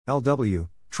LW,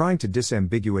 trying to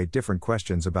disambiguate different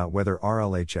questions about whether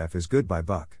RLHF is good by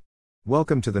Buck.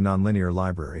 Welcome to the Nonlinear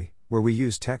Library, where we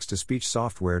use text-to-speech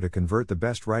software to convert the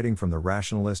best writing from the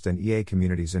rationalist and EA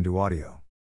communities into audio.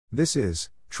 This is,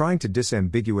 trying to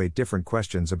disambiguate different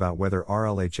questions about whether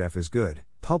RLHF is good,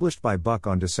 published by Buck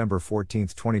on December 14,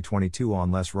 2022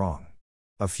 on Less Wrong.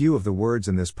 A few of the words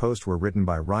in this post were written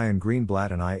by Ryan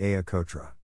Greenblatt and Ia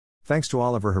Kotra. Thanks to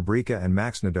Oliver Hebrika and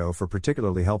Max Nadeau for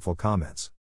particularly helpful comments.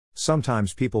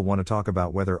 Sometimes people want to talk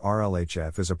about whether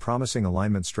RLHF is a promising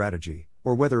alignment strategy,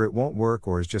 or whether it won't work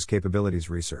or is just capabilities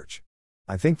research.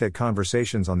 I think that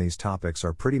conversations on these topics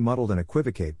are pretty muddled and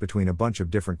equivocate between a bunch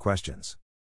of different questions.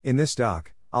 In this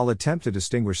doc, I'll attempt to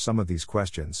distinguish some of these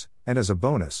questions, and as a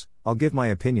bonus, I'll give my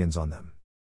opinions on them.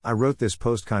 I wrote this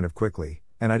post kind of quickly,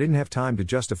 and I didn't have time to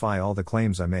justify all the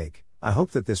claims I make. I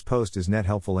hope that this post is net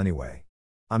helpful anyway.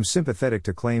 I'm sympathetic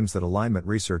to claims that alignment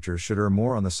researchers should err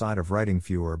more on the side of writing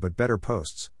fewer but better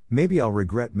posts. Maybe I'll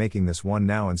regret making this one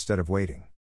now instead of waiting.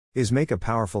 Is make a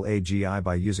powerful AGI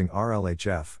by using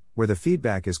RLHF, where the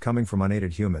feedback is coming from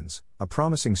unaided humans, a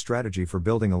promising strategy for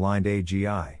building aligned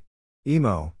AGI.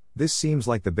 Emo, this seems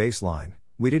like the baseline.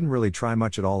 We didn't really try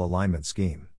much at all alignment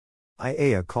scheme.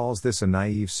 Ia calls this a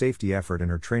naive safety effort in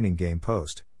her training game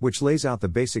post, which lays out the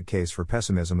basic case for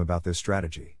pessimism about this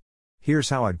strategy. Here's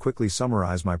how I'd quickly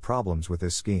summarize my problems with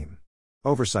this scheme.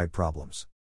 Oversight problems.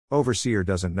 Overseer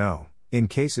doesn't know. In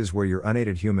cases where your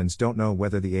unaided humans don't know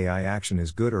whether the AI action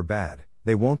is good or bad,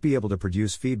 they won't be able to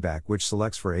produce feedback which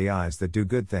selects for AIs that do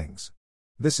good things.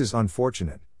 This is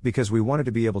unfortunate, because we wanted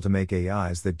to be able to make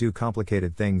AIs that do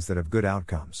complicated things that have good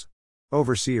outcomes.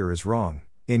 Overseer is wrong.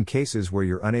 In cases where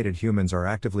your unaided humans are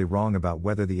actively wrong about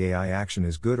whether the AI action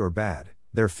is good or bad,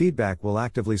 their feedback will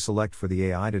actively select for the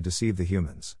AI to deceive the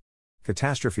humans.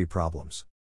 Catastrophe problems.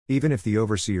 Even if the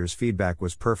overseer's feedback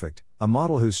was perfect, a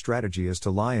model whose strategy is to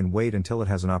lie in wait until it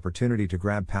has an opportunity to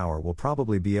grab power will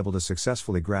probably be able to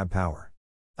successfully grab power.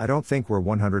 I don't think we're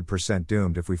 100%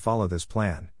 doomed if we follow this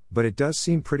plan, but it does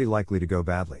seem pretty likely to go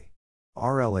badly.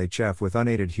 RLHF with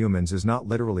unaided humans is not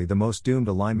literally the most doomed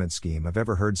alignment scheme I've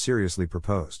ever heard seriously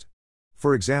proposed.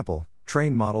 For example,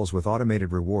 train models with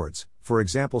automated rewards, for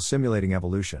example simulating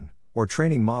evolution, or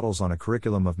training models on a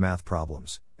curriculum of math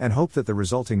problems, and hope that the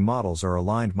resulting models are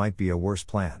aligned might be a worse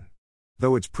plan.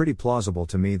 Though it's pretty plausible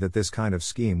to me that this kind of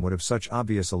scheme would have such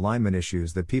obvious alignment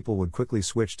issues that people would quickly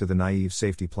switch to the naive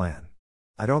safety plan.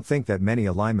 I don't think that many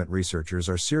alignment researchers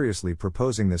are seriously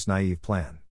proposing this naive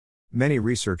plan. Many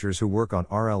researchers who work on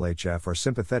RLHF are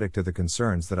sympathetic to the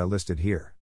concerns that I listed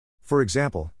here. For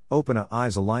example,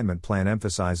 OpenAI's alignment plan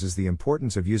emphasizes the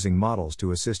importance of using models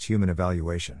to assist human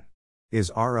evaluation. Is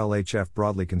RLHF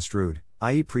broadly construed,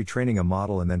 i.e. pre-training a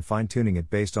model and then fine-tuning it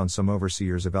based on some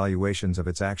overseer's evaluations of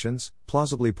its actions,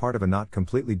 plausibly part of a not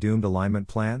completely doomed alignment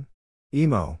plan?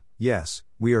 Emo, yes,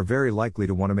 we are very likely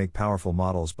to want to make powerful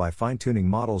models by fine-tuning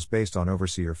models based on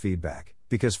overseer feedback,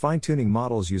 because fine-tuning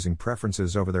models using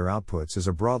preferences over their outputs is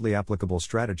a broadly applicable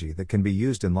strategy that can be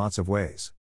used in lots of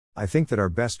ways. I think that our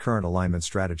best current alignment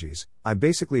strategies, I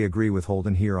basically agree with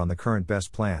Holden here on the current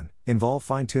best plan, involve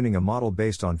fine-tuning a model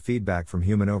based on feedback from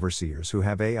human overseers who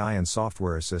have AI and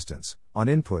software assistants, on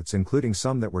inputs including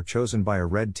some that were chosen by a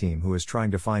red team who is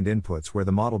trying to find inputs where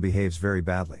the model behaves very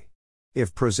badly.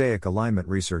 If prosaic alignment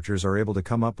researchers are able to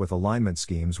come up with alignment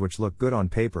schemes which look good on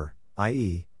paper,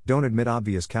 i.e., don't admit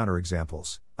obvious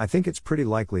counterexamples, I think it's pretty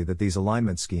likely that these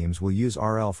alignment schemes will use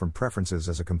RL from preferences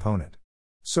as a component.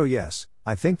 So yes,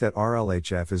 I think that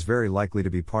RLHF is very likely to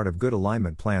be part of good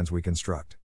alignment plans we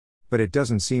construct. But it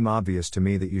doesn't seem obvious to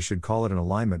me that you should call it an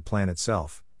alignment plan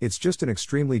itself, it's just an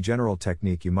extremely general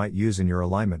technique you might use in your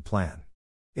alignment plan.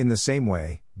 In the same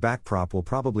way, backprop will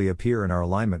probably appear in our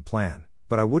alignment plan,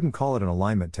 but I wouldn't call it an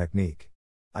alignment technique.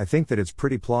 I think that it's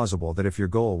pretty plausible that if your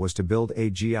goal was to build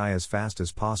AGI as fast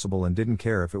as possible and didn't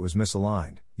care if it was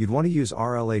misaligned, you'd want to use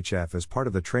RLHF as part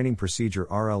of the training procedure.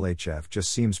 RLHF just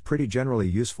seems pretty generally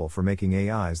useful for making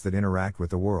AIs that interact with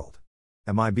the world.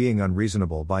 Am I being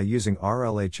unreasonable by using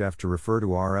RLHF to refer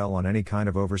to RL on any kind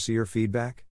of overseer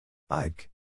feedback? I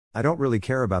don't really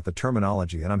care about the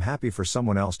terminology and I'm happy for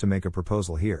someone else to make a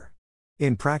proposal here.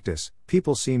 In practice,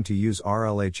 people seem to use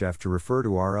RLHF to refer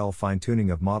to RL fine-tuning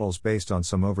of models based on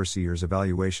some overseer's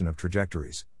evaluation of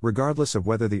trajectories, regardless of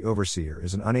whether the overseer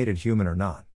is an unaided human or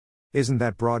not. Isn't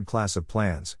that broad class of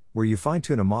plans, where you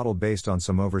fine-tune a model based on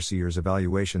some overseer's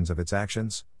evaluations of its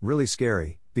actions, really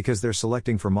scary, because they're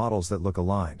selecting for models that look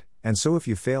aligned, and so if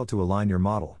you fail to align your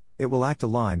model, it will act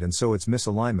aligned and so its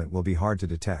misalignment will be hard to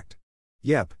detect.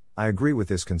 Yep, I agree with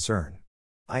this concern.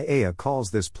 Ia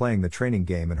calls this playing the training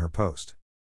game in her post.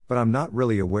 but I'm not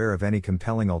really aware of any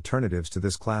compelling alternatives to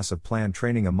this class of plan.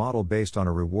 Training a model based on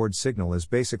a reward signal is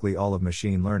basically all of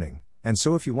machine learning, and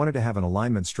so if you wanted to have an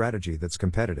alignment strategy that's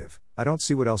competitive, I don't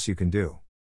see what else you can do.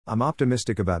 I'm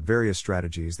optimistic about various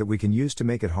strategies that we can use to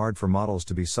make it hard for models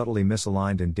to be subtly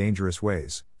misaligned in dangerous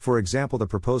ways, for example the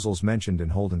proposals mentioned in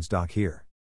Holden's doc here.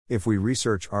 If we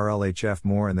research RLHF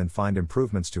more and then find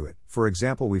improvements to it, for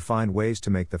example we find ways to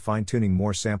make the fine-tuning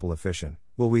more sample efficient,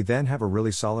 will we then have a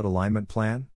really solid alignment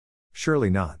plan? Surely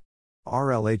not.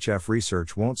 RLHF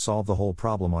research won't solve the whole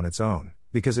problem on its own,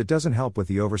 because it doesn't help with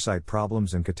the oversight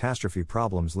problems and catastrophe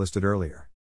problems listed earlier.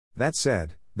 That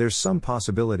said, there's some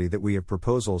possibility that we have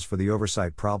proposals for the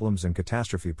oversight problems and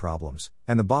catastrophe problems,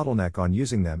 and the bottleneck on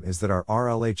using them is that our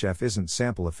RLHF isn't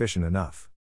sample efficient enough.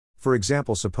 For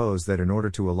example, suppose that in order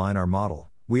to align our model,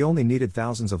 we only needed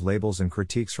thousands of labels and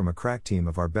critiques from a crack team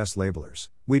of our best labelers.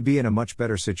 We'd be in a much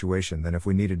better situation than if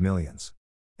we needed millions.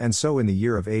 And so in the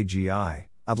year of AGI,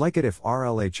 I'd like it if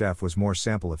RLHF was more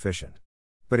sample efficient.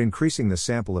 But increasing the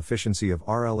sample efficiency of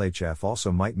RLHF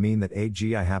also might mean that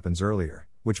AGI happens earlier,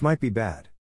 which might be bad.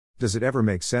 Does it ever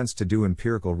make sense to do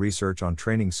empirical research on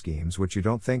training schemes which you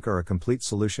don't think are a complete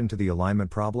solution to the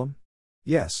alignment problem?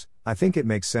 Yes, I think it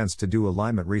makes sense to do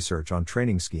alignment research on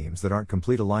training schemes that aren't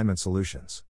complete alignment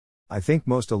solutions. I think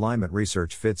most alignment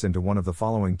research fits into one of the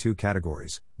following two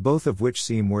categories, both of which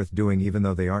seem worth doing even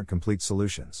though they aren't complete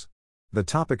solutions. The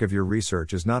topic of your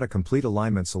research is not a complete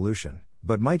alignment solution,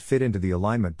 but might fit into the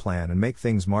alignment plan and make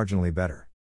things marginally better.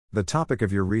 The topic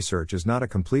of your research is not a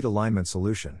complete alignment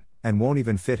solution, and won't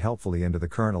even fit helpfully into the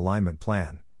current alignment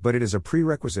plan, but it is a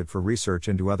prerequisite for research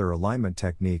into other alignment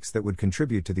techniques that would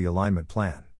contribute to the alignment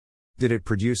plan. Did it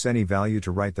produce any value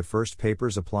to write the first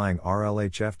papers applying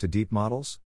RLHF to deep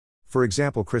models? For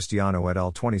example, Cristiano et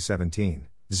al. 2017,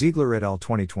 Ziegler et al.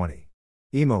 2020.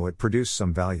 It produced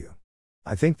some value.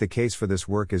 I think the case for this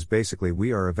work is basically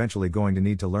we are eventually going to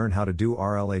need to learn how to do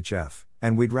RLHF,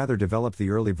 and we'd rather develop the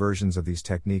early versions of these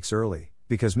techniques early,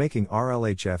 because making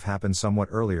RLHF happen somewhat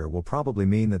earlier will probably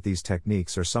mean that these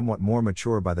techniques are somewhat more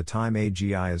mature by the time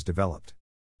AGI is developed.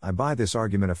 I buy this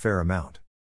argument a fair amount.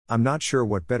 I'm not sure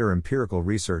what better empirical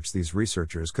research these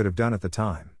researchers could have done at the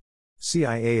time.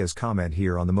 CIA's comment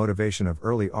here on the motivation of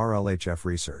early RLHF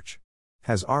research.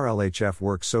 Has RLHF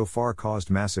work so far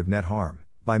caused massive net harm,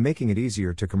 by making it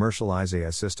easier to commercialize AI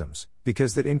systems,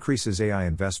 because that increases AI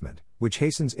investment, which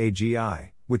hastens AGI,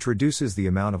 which reduces the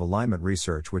amount of alignment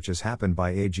research which has happened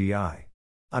by AGI?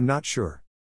 I'm not sure.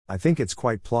 I think it's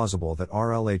quite plausible that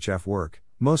RLHF work,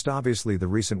 most obviously the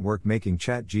recent work making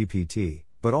ChatGPT,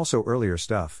 but also earlier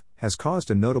stuff, has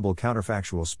caused a notable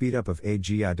counterfactual speed-up of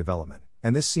AGI development,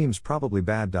 and this seems probably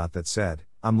bad. That said,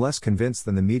 I'm less convinced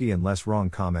than the median less wrong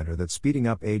commenter that speeding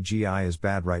up AGI is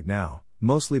bad right now,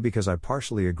 mostly because I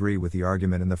partially agree with the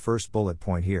argument in the first bullet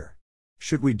point here.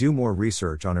 Should we do more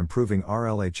research on improving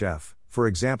RLHF, for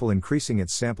example increasing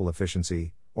its sample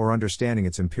efficiency, or understanding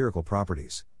its empirical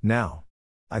properties, now?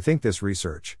 I think this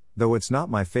research, though it's not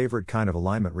my favorite kind of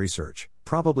alignment research,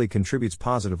 probably contributes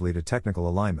positively to technical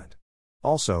alignment.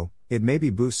 Also, it maybe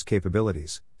boosts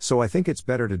capabilities, so I think it's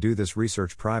better to do this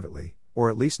research privately, or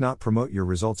at least not promote your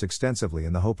results extensively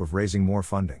in the hope of raising more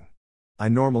funding. I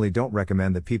normally don't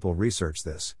recommend that people research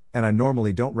this, and I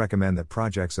normally don't recommend that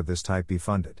projects of this type be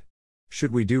funded.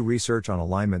 Should we do research on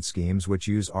alignment schemes which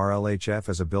use RLHF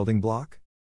as a building block?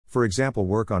 For example,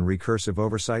 work on recursive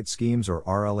oversight schemes or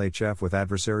RLHF with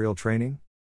adversarial training?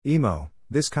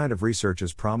 This kind of research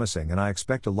is promising and I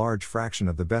expect a large fraction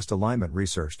of the best alignment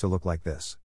research to look like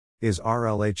this. Is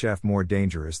RLHF more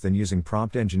dangerous than using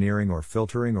prompt engineering or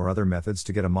filtering or other methods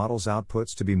to get a model's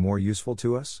outputs to be more useful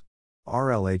to us?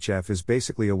 RLHF is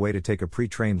basically a way to take a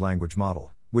pre-trained language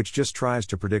model, which just tries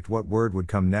to predict what word would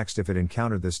come next if it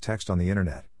encountered this text on the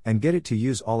internet, and get it to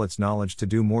use all its knowledge to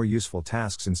do more useful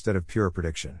tasks instead of pure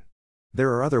prediction.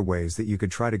 There are other ways that you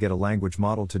could try to get a language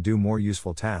model to do more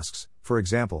useful tasks. For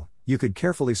example, you could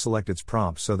carefully select its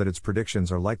prompts so that its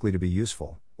predictions are likely to be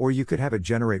useful, or you could have it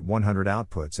generate 100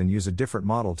 outputs and use a different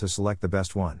model to select the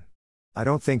best one. I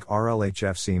don't think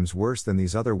RLHF seems worse than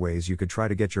these other ways you could try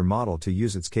to get your model to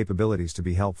use its capabilities to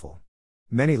be helpful.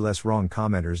 Many less wrong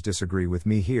commenters disagree with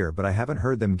me here, but I haven't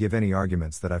heard them give any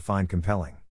arguments that I find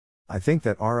compelling. I think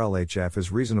that RLHF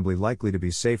is reasonably likely to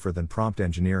be safer than prompt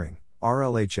engineering.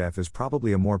 RLHF is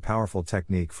probably a more powerful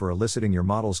technique for eliciting your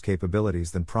model's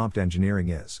capabilities than prompt engineering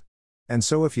is. And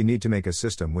so if you need to make a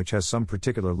system which has some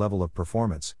particular level of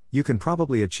performance, you can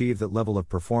probably achieve that level of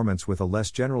performance with a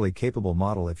less generally capable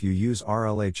model if you use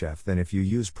RLHF than if you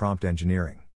use prompt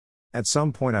engineering. At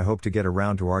some point I hope to get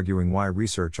around to arguing why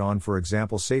research on, for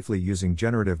example, safely using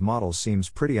generative models seems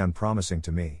pretty unpromising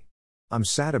to me. I'm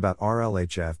sad about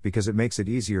RLHF because it makes it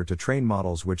easier to train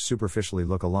models which superficially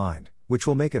look aligned, which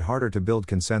will make it harder to build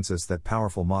consensus that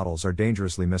powerful models are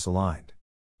dangerously misaligned.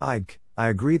 I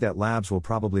agree that labs will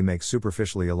probably make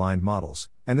superficially aligned models,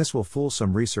 and this will fool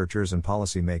some researchers and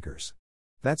policymakers.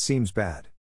 That seems bad.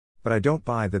 But I don't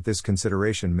buy that this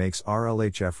consideration makes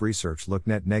RLHF research look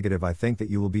net negative. I think that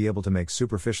you will be able to make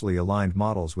superficially aligned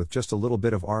models with just a little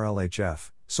bit of RLHF,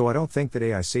 so I don't think that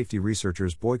AI safety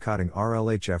researchers boycotting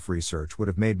RLHF research would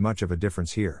have made much of a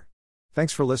difference here.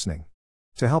 Thanks for listening.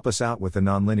 To help us out with the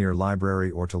Nonlinear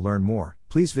Library or to learn more,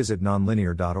 please visit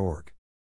nonlinear.org.